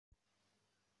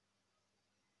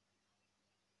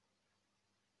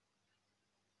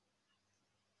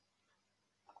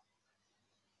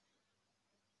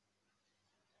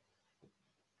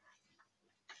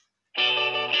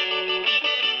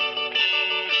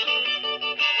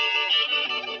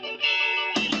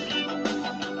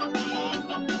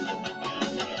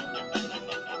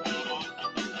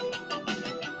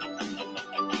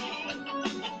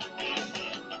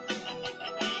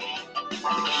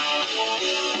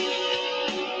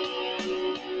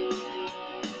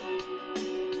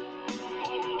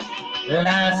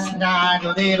Last night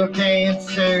a little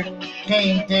dancer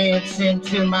came dancing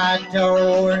to my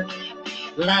door.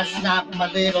 Last night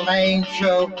my little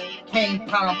angel came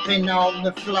pumping on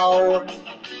the floor.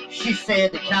 She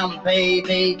said, come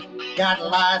baby, got a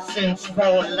license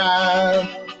for love.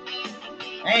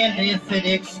 And if it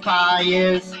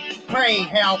expires, pray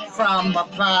help from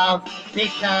above.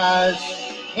 Because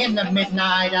in the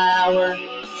midnight hour,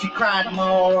 she cried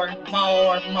more,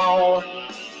 more, more.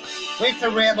 With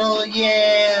a rebel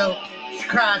yell, she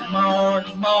cried more,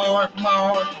 more,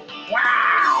 more.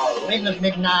 Wow! In the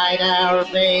midnight hour,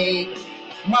 babe,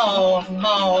 more,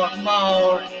 more,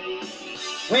 more.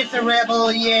 With a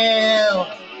rebel yell,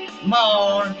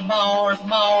 more, more,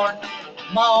 more,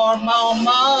 more, more,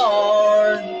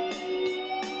 more.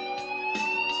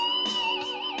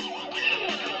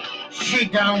 She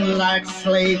don't like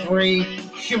slavery,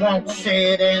 she won't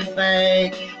sit and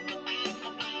beg.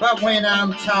 But when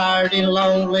I'm tired and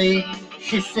lonely,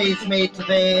 she sees me to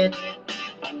bed.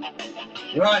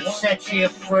 What set you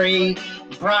free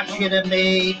brought you to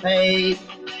me, babe?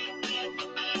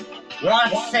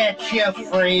 What set you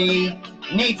free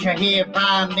need you here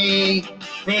by me?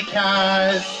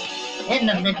 Because in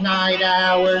the midnight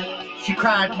hour, she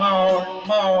cried more,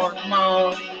 more,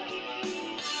 more.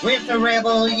 With a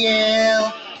rebel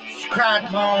yell, she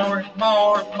cried more,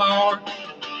 more, more.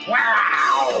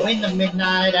 Wow! In the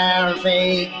midnight hour,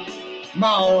 babe,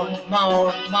 more,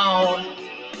 more, more.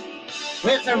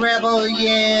 With a rebel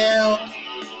yell,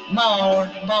 more,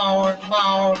 more,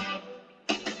 more.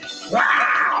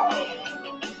 Wow!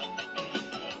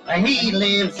 He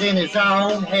lives in his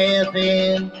own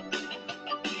heaven.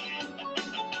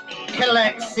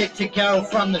 Collects it to go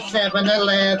from the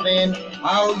 7-Eleven.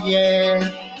 Oh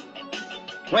yeah.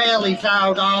 Well, he's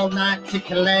out all night to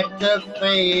collect the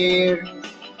fare.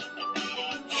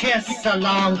 Just so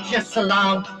long,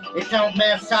 it don't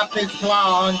mess up his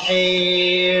blonde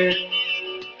hair.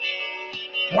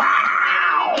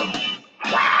 Wow!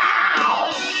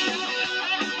 Wow!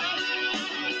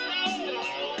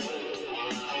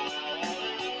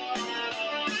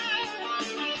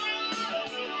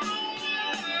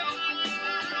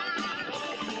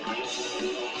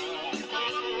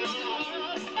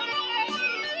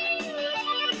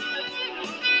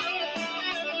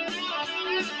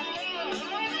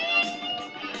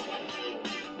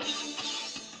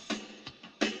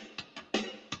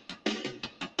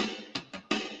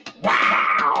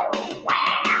 Wow!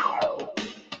 Wow!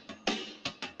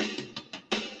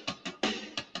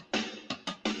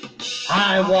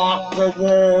 I walk the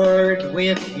world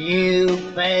with you,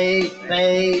 babe,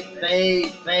 babe,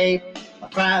 babe, babe.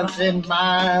 1,000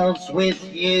 miles with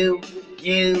you,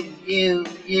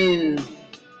 you.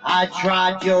 I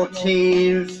dried your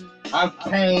tears of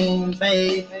pain,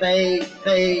 babe, babe,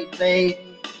 babe, babe.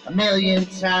 1,000,000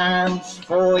 times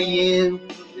for you,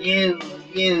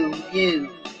 you.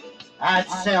 I'd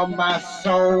sell my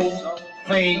soul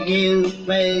for you,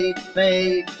 babe,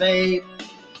 babe, babe.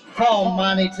 For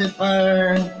money to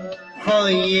burn for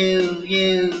you,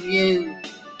 you.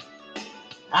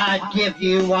 I'd give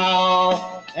you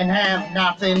all and have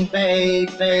nothing, babe,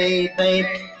 babe, babe.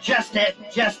 Just it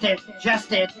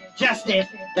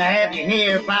to have you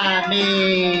here by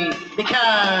me.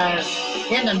 Because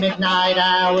in the midnight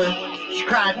hour, she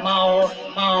cried more,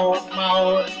 more,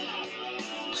 more.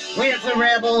 With a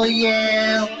rebel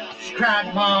yell, she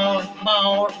cried more,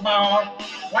 more, more.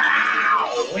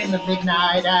 Wow! In the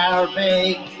midnight hour,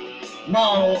 babe,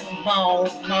 more, more,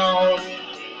 more.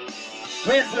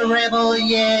 With a rebel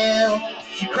yell,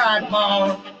 she cried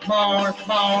more, more,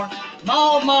 more,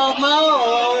 more, more,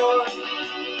 more.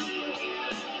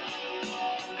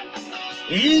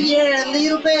 Yeah,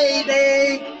 little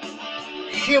baby,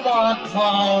 she wants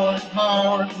more,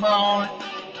 more, more,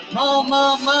 more,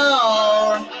 more,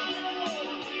 more.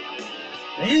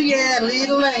 Yeah,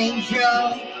 little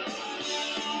angel,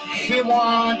 she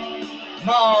wants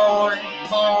more,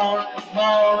 more,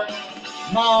 more,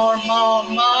 more, more,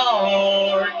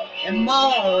 more, and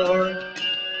more.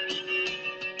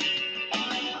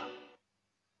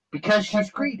 Because she's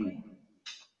greedy.